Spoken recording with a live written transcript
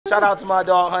Shout out to my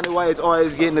dog, 100 Ways,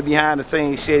 always getting the behind the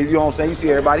scenes shit. You know what I'm saying? You see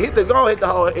everybody. Go hit the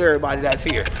whole everybody that's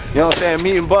here. You know what I'm saying?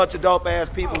 Meeting a bunch of dope ass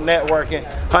people, networking.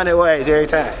 100 Ways every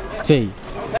time. T.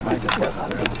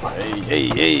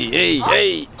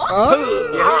 Hey.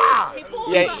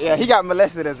 Yeah, he got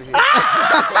molested as a kid.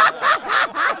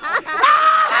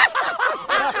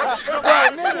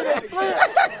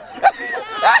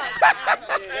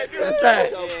 That's sad.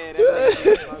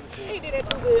 He did it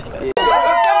too good.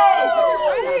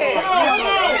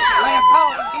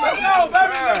 Let's go,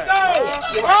 baby, let's go!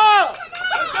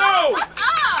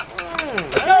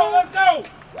 Let's go!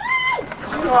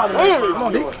 Come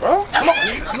on, D. Come on.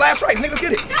 Last race, niggas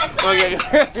get it. Okay.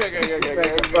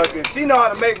 She know how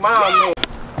to make mine move.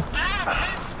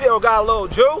 Still got a little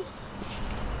juice.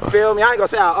 Feel me? I ain't gonna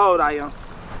say how old I am.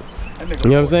 You know what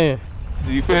I'm saying?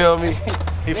 You feel me?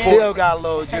 He still got a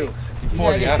little juice.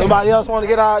 Somebody else want to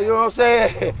get out, you know what I'm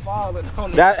saying?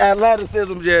 That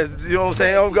athleticism just, you know what I'm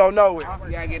saying, don't go nowhere.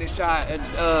 You gotta get a shot at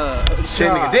Shit,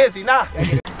 nigga, Desi, nah.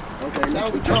 Okay, now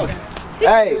we talking.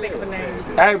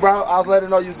 Hey, bro, I was letting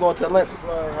know you was going to the Olympics.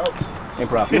 Hey,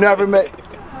 bro. You never met,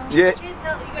 yeah.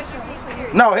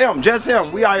 No, him, just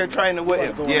him. We out here training with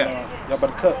him, yeah. Y'all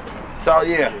better cut. So,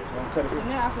 yeah.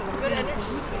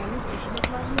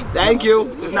 Thank you.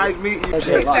 It's nice meeting you. He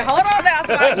said, hold on now.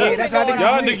 Yeah, that's how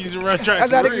niggas used to run track.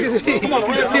 That's how niggas used to be.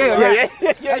 Yeah.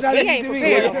 That's how niggas used to be.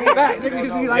 Niggas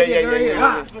used to be like that right here.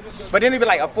 But then it'd be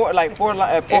like four in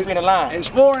the line. It's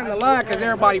four in the line because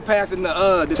everybody passing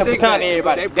the stick.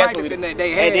 They practicing that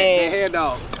they hand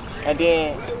off. And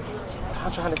then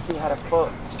I'm trying to see how the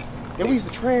fuck. Then we used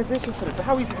to transition to the.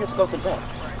 How we used to get to go to the back.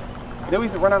 Then we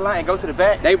used to run our line and go to the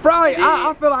back. They probably.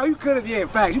 I feel like you could have. Yeah,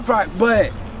 facts. You probably.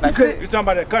 But. Like you're talking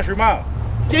about that country mile.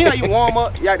 Yeah, you know you warm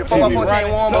up. You got the 4x14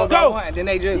 warm up. Go. And then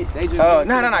they just. No.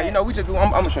 You know we just do.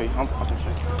 I'm gonna show you. I'm gonna show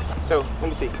you. So let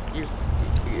me see.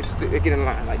 You get in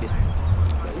line like this.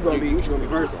 You gonna be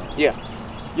first. Yeah.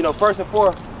 You know, first and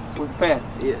fourth was the pass.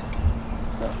 Yeah.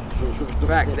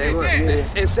 Facts. They were. In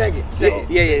second.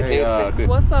 Yeah.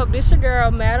 What's up? This your girl,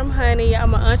 Madam Honey.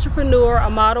 I'm an entrepreneur, a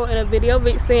model, and a video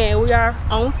vixen. And we are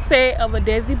on set of a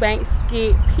Desi Banks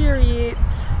skit. Period.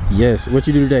 Yes. What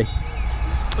you do today?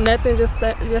 Nothing. Just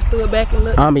stood back and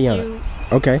looked. Ambiance.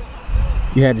 Okay.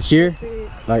 You had to cheer?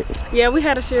 Like. Yeah, we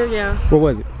had to cheer. Yeah. What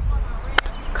was it?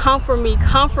 Come for me.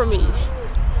 Come for me.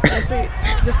 That's it.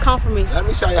 Just come for me. Let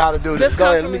me show you how to do this.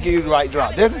 Go ahead, let me give you the right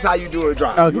drop. This is how you do a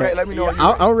drop. Okay. Right? Let me know.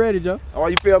 I'm ready, Joe. Oh,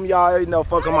 you feel me? Y'all already know.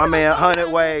 Fuck with my man, 100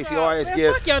 Ways. He always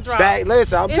give back.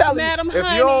 Listen, I'm telling you,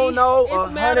 if you don't know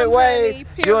 100 Ways,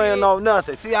 you ain't know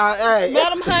nothing. See how? Hey.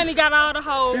 Madam Honey got all the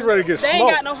hoes. She ready to get smoked. They ain't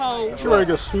got no hoes. She ready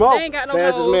to get smoked. They ain't got no hoes.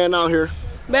 Fastest man out here.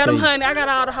 Madam Honey, I got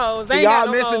all the hoes. They ain't y'all got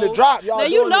no missing hoes. the drop. Y'all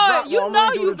you know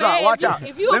you bad. Watch out.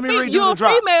 If you a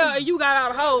female and you got all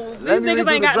the hoes, these niggas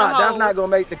ain't got no hoes. That's not gonna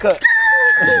make the cut.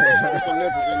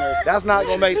 That's not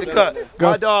gonna make the cut.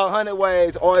 My dog 100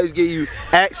 Ways always give you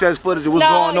access footage of what's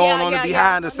going on the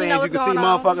behind the scenes. You can see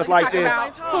motherfuckers like this.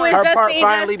 Her part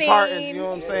finally parting. You know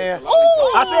what I'm saying?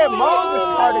 I said Moses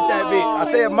parted that bitch. I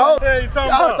said Moses.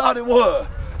 Y'all thought it was.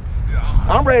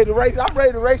 I'm ready to race. I'm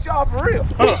ready to race y'all for real.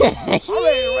 I'm ready to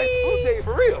race the Booty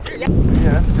for real. Yeah,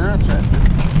 that's a girl track.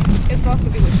 It's supposed to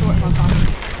be with short ones on.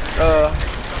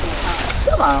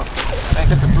 Come on. I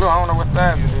think it's a blue. I don't know what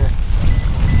size it is.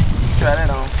 Try that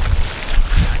on.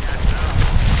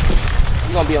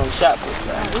 You gonna be on the shot put.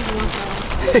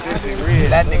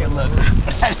 That nigga look.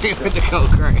 That nigga with the coke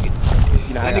crazy.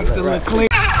 You know, that nigga still look clean.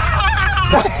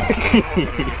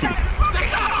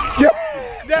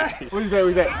 What is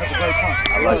that?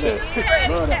 I love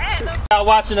that. Y'all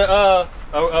watching a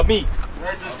meet.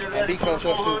 Let's get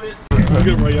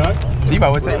him where you at. So you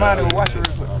about to take mine and go watch it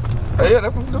real quick. Yeah,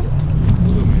 that's what we're doing.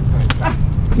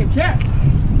 Cat.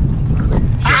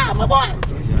 Ah, my boy.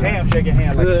 Damn, shake your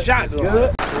hand like a shot.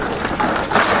 Good.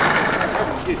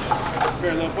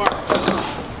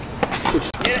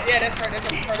 Yeah, that's her.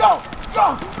 Go.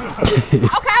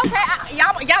 Okay.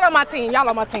 Y'all on my team. Y'all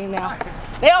on my team now.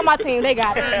 They on my team. They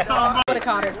got it. What a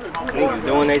Carter.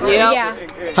 Doing that. Yeah.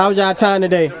 How was y'all time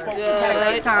today? Good. Had a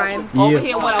great time. Over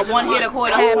here with a one-hitter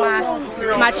quarter. Had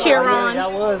my cheer on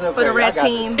for the red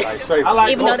team.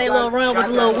 Even though their little run was a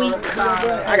little weak.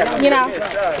 You know.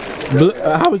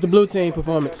 How was the blue team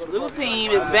performance? Blue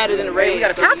team is better than the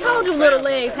red. I told you little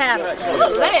legs had them.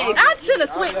 Little legs? I should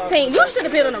have switched team. You should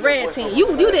have been on the red team.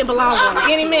 You didn't belong on it.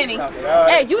 Any minute.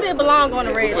 Hey, you didn't belong on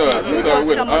the red team. You supposed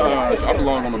to come on. I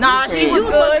belong on the blue team. Nah, you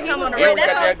good. Come on, that's what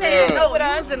I'm saying. No, with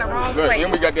us in the wrong place.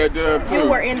 And we got that dub too. You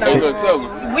were in the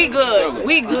wrong. We good.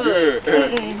 We good.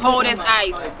 Cold as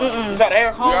ice. Cold as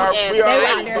they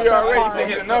out there so hard.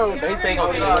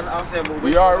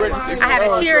 We already 6-0. I had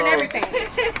a cheer and everything.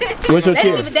 What's your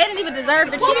cheer? They didn't even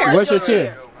deserve the cheer. What's your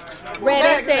cheer? Red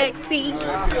and sexy,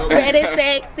 red and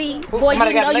sexy. Boy, you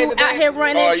know you out here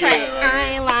running track.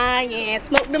 I ain't lying.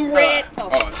 Smoke them red.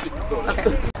 Okay.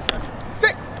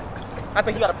 Stick. I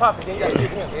think you gotta pop it. Then you gotta hit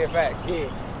him. Yeah, back. Yeah.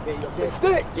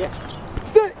 Stick. Yeah.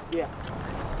 Stick. Yeah.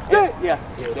 Stick. Yeah.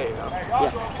 Yeah. There you go.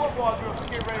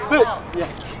 Yeah. Stick. Yeah.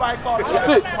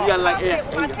 Stick. You gotta like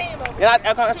yeah.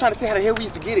 I'm trying to see how the hell we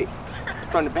used to get it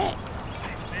from the back.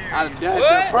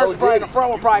 The person probably in the front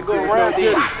will probably go around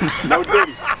Diddy. No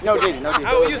Diddy. No Diddy. No Diddy.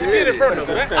 How you used to get in front of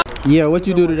them? Yeah, what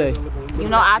you do today? You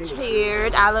know, I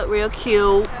cheered. I look real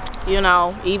cute. You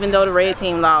know, even though the red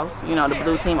team lost, you know, the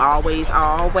blue team always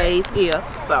here.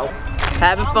 So,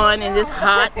 having fun in this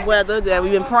hot weather that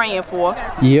we've been praying for.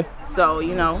 Yeah. So,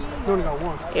 you know,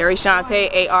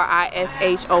 Arishonte,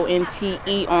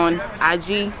 ARISHONTE on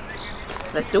IG.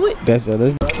 Let's do it. That's it.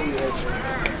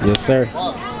 Yes, sir.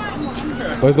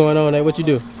 What's going on there? What you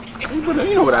do? You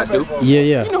know what I do.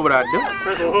 Yeah. You know what I do.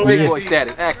 Big boy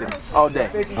status, acting all day.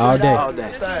 All day. All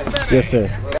day. Yes, sir.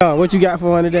 What you got for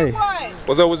one today?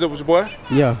 What's up with your boy?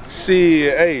 Yeah.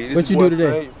 Shit, hey. What you do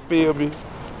today? Feel me?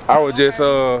 I was just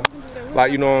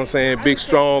like, you know what I'm saying, big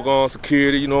strong on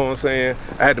security, you know what I'm saying.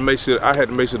 I had to make sure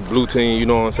the blue team, you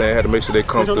know what I'm saying, I had to make sure they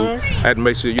come through. I had to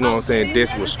make sure, you know what I'm saying,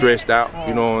 Desi was stretched out,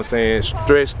 you know what I'm saying,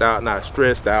 stretched out, not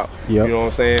stressed out, you know what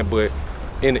I'm saying, but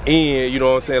in the end, you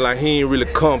know what I'm saying, like he ain't really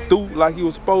come through like he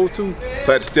was supposed to.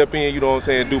 So I had to step in, you know what I'm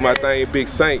saying, do my thing, big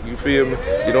Saint, you feel me?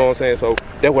 You know what I'm saying? So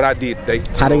that's what I did today.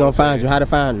 How they gonna find you? How to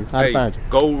find you? How to find you?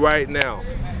 Go right now.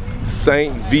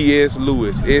 Saint V.S.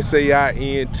 Lewis,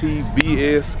 SAINT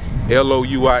VS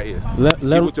LOUIS.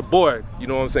 Get with your boy, you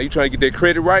know what I'm saying? You trying to get that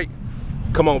credit right?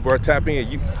 Come on, bro, tap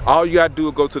in. All you gotta do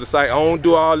is go to the site. I don't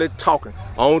do all that talking.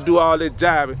 I don't do all that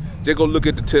jiving. Just go look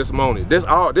at the testimony. That's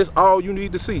all you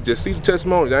need to see. Just see the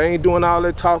testimonies. I ain't doing all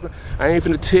that talking. I ain't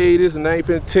finna tell you this and I ain't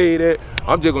finna tell you that.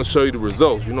 I'm just gonna show you the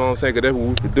results. You know what I'm saying? Cause that's what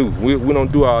we can do. We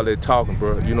don't do all that talking,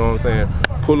 bro. You know what I'm saying?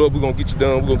 Pull up, we gonna get you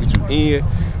done. We gonna get you in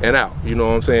and out. You know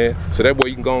what I'm saying? So that way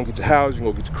you can go and get your house. You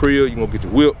can go get your crib. You can go get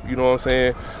your whip. You know what I'm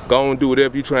saying? Go and do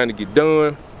whatever you're trying to get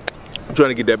done. You're trying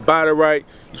to get that body right.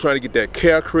 You're trying to get that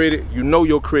care credit. You know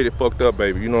your credit fucked up,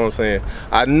 baby. You know what I'm saying?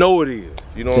 I know it is.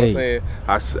 You know what I'm saying?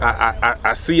 I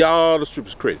see all the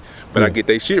strippers' credit, but I get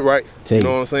they shit right. You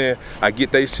know what I'm saying? I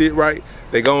get they shit right.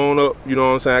 They go on up. You know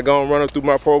what I'm saying? I go and run them through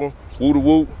my program. Woo to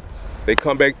woo. They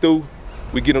come back through.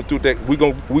 We get them through that. We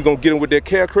gonna get them with their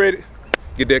care credit.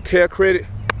 Get their care credit.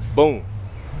 Boom.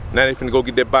 Now they finna go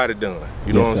get that body done.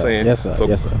 You know what I'm saying? Yes, sir. So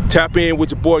yes, sir. Tap in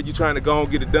with your boy. You trying to go and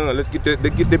get it done. Let's get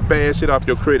that bad shit off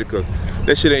your credit, cause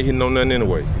that shit ain't hitting on nothing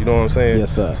anyway. You know what I'm saying?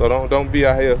 Yes, sir. So don't be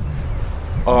out here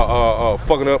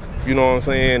fucking up. You know what I'm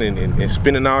saying? And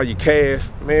spending all your cash.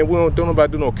 Man, we don't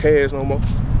nobody do no cash no more.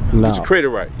 No. Get your credit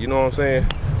right. You know what I'm saying?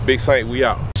 Big Saint, we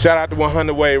out. Shout out to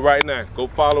 100 Way right now. Go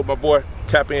follow my boy.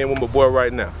 Tap in with my boy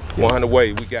right now. 100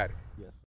 Way, we got it.